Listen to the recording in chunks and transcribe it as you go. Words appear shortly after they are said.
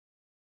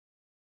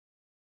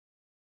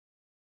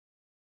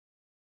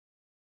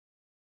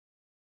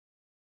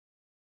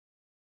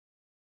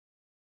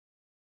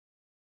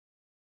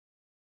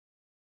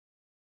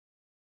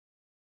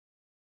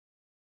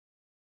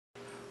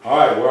All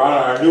right, we're on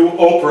our new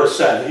Oprah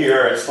set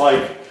here. It's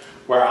like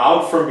we're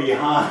out from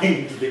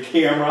behind the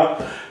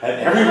camera and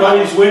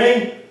everybody's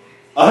winning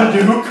a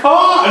new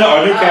car.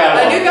 No, a new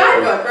catalog. A new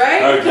guidebook,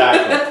 right? Oh,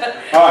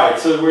 exactly. All right,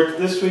 so we're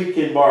this week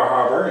in Bar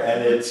Harbor,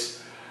 and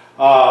it's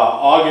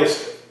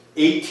August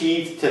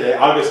 18th today,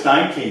 August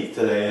 19th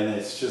today, and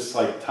it's just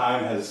like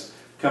time has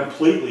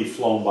completely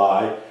flown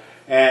by.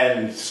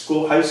 And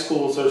high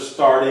schools are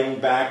starting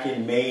back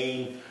in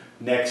Maine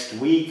next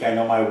week. I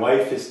know my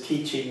wife is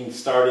teaching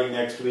starting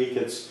next week.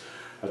 It's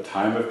a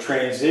time of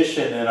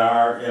transition in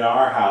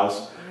our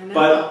house,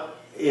 but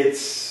it's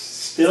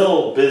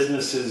still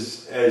business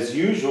as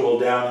usual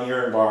down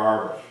here in Bar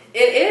Harbor.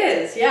 It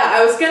is, yeah.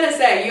 I was gonna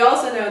say, you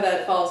also know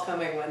that fall's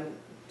coming when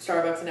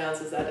Starbucks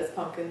announces that its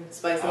pumpkin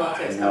spice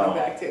latte is coming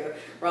back too.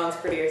 Ron's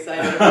pretty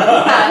excited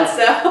about that.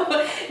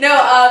 So,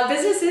 no,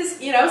 business is,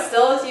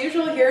 still as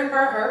usual here in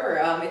Bar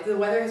Harbor. The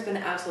weather has been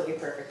absolutely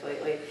perfect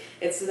lately.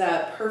 It's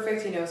that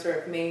perfect, sort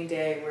of Maine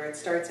day where it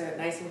starts out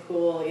nice and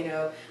cool, with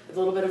a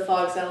little bit of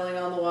fog settling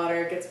on the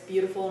water. It gets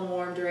beautiful and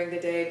warm during the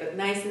day, but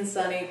nice and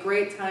sunny.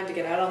 Great time to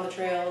get out on the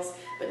trails,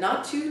 but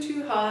not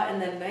too hot,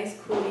 and then nice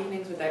cool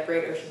evenings with that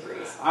great ocean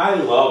breeze. I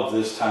love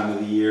this time of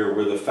the year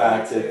with the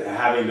fact that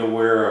having to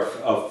wear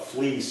a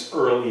fleece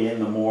early in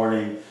the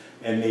morning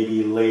and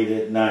maybe late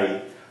at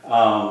night.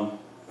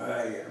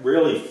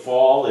 Really,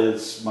 fall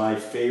is my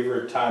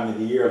favorite time of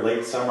the year.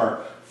 Late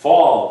summer,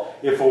 fall,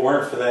 if it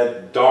weren't for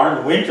that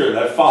darn winter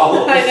that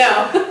follows. I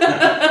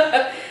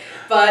know.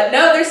 But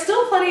no, there's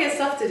still plenty of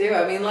stuff to do.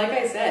 I mean, like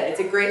I said, it's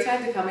a great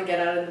time to come and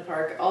get out in the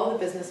park. All the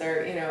business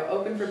are,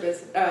 open for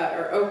business,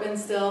 or open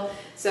still.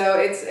 So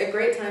it's a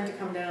great time to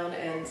come down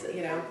and,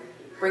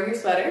 bring your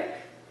sweater,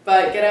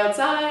 but get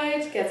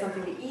outside, get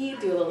something to eat,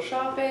 do a little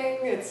shopping.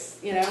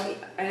 It's,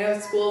 I know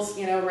school's,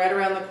 right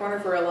around the corner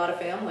for a lot of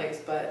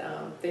families, but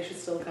they should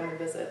still come and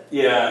visit.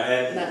 Yeah,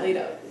 and that lead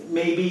up.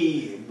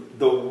 Maybe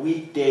the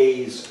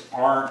weekdays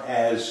aren't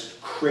as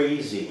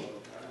crazy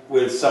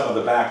with some of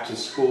the back to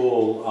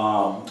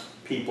school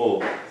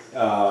people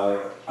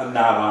not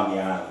on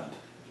the island.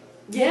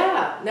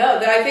 Yeah, no,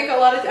 I think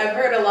I've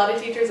heard a lot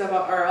of teachers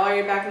are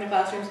already back in the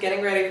classrooms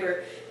getting ready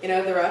for,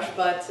 the rush,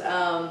 but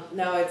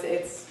no,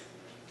 it's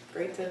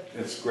great to...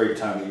 It's a great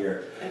time of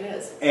year. It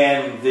is.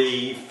 And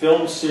the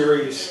film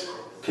series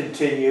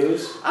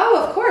continues.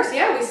 Oh, of course,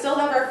 yeah, we still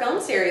have our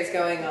film series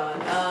going on.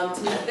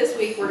 This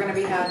week we're going to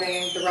be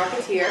having The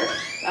Rocketeer,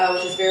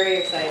 which is very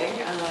exciting,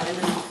 and then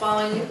the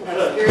following week we'll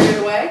have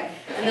Spirited Away,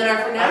 and then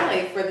our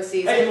finale for the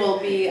season will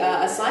be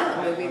a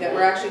silent movie that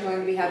we're actually going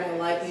to be having a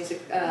live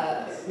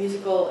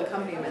musical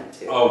accompaniment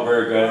to. Oh,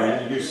 very good.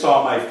 And you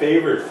saw my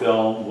favorite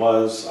film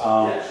was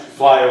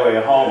Fly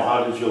Away Home.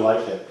 How did you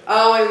like it?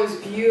 Oh, it was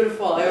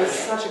beautiful. It was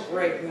such a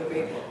great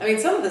movie. I mean,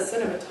 some of the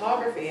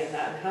cinematography in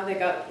that and how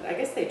they I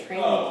guess they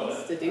trained the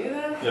kids to do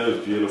that. It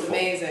was beautiful.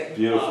 It's amazing.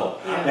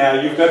 Beautiful. Yeah.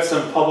 Now, you've got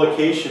some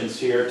publications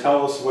here.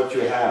 Tell us what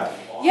you have.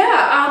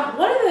 Yeah,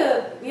 one of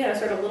the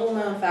sort of little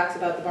known facts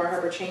about the Bar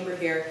Harbor Chamber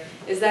here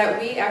is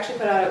that we actually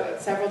put out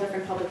several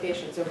different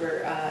publications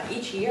over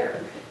each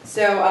year.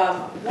 So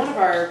one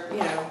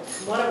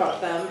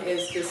of them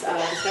is this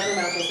Discover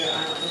Mount Desert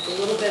Island. It's a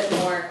little bit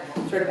more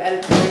sort of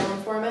editorial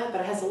in format,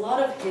 but it has a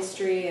lot of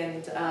history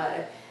and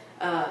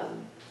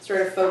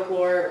sort of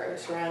folklore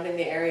surrounding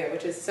the area,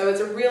 so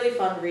it's a really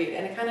fun read,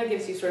 and it kind of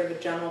gives you sort of a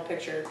general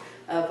picture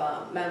of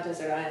Mount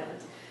Desert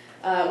Island.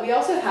 We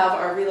also have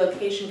our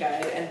relocation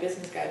guide and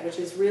business guide, which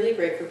is really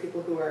great for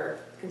people who are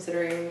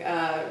considering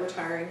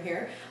retiring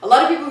here. A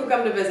lot of people who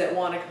come to visit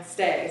want to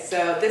stay,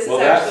 so this is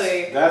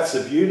actually... That's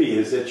the beauty,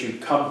 is that you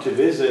come to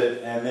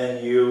visit and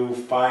then you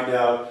find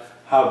out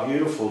how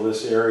beautiful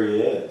this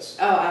area is.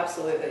 Oh,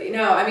 absolutely.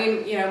 I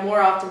mean,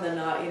 more often than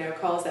not,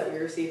 calls that we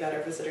receive at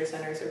our visitor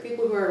centers are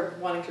people who are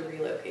wanting to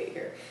relocate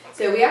here.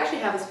 So we actually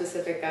have a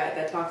specific guide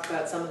that talks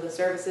about some of the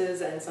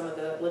services and some of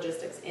the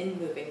logistics in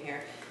moving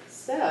here.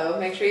 So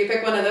make sure you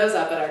pick one of those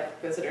up at our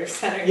visitor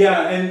center.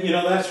 Yeah, and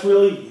that's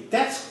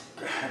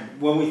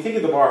when we think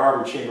of the Bar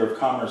Harbor Chamber of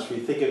Commerce, we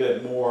think of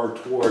it more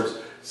towards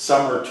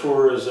summer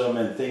tourism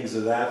and things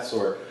of that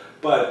sort.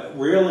 But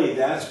really,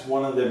 that's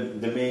one of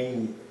the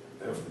main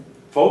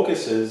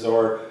focuses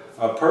or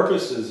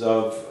purposes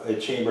of a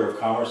Chamber of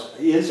Commerce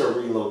is a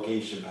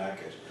relocation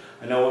package.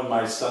 I know when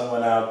my son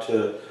went out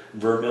to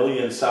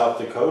Vermilion, South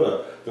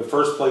Dakota, the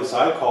first place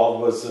I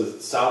called was the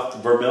South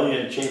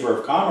Vermilion Chamber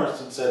of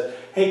Commerce and said,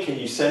 hey, can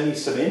you send me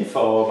some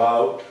info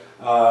about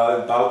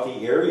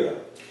the area?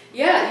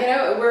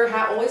 Yeah, we're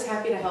always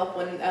happy to help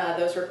when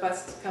those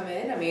requests come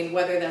in. I mean,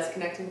 whether that's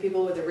connecting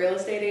people with a real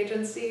estate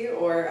agency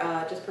or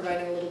just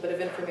providing a little bit of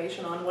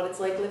information on what it's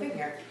like living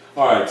here.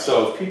 All right,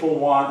 so if people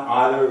want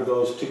either of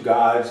those two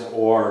guides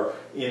or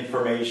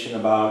information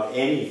about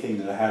anything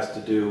that has to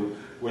do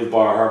with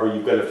Bar Harbor,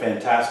 you've got a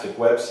fantastic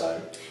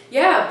website.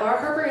 Yeah,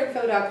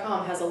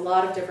 barharborinfo.com has a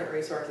lot of different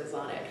resources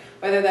on it.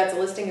 Whether that's a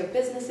listing of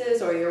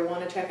businesses or you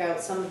want to check out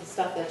some of the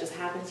stuff that just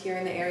happens here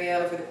in the area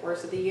over the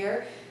course of the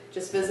year,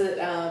 just visit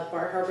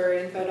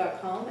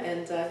barharborinfo.com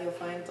and you'll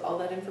find all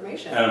that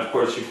information. And of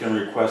course, you can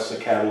request the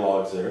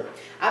catalogs there.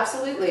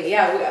 Absolutely,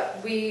 yeah.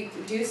 We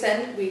do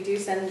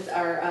send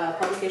our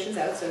publications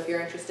out. So if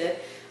you're interested,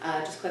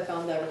 just click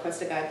on the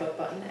Request a Guidebook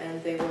button,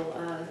 and they will.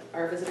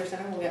 Our visitor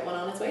center will get one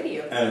on its way to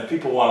you. And if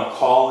people want to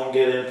call and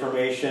get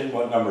information,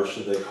 what number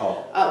should they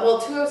call?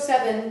 Well,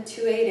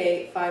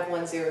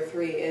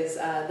 207-288-5103 is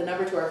the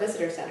number to our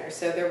visitor center.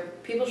 So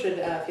people should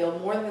feel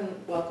more than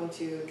welcome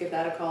to give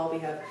that a call. We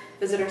have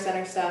visitor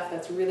center staff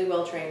that's really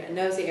well trained and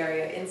knows the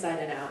area inside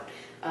and out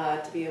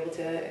to be able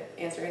to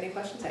answer any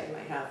questions that you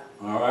might have.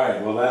 All right.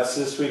 Well, that's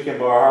This Week in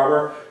Bar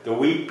Harbor. The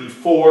week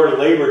before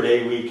Labor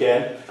Day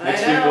weekend.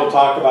 Next week we'll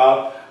talk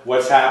about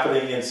what's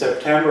happening in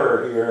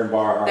September here in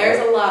Bar Harbor.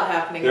 There's a lot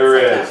happening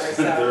in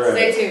September, so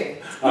stay tuned.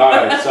 All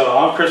right. So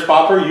I'm Chris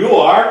Popper. You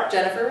are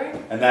Jennifer Wright.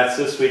 And that's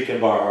This Week in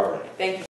Bar Harbor. Thank you.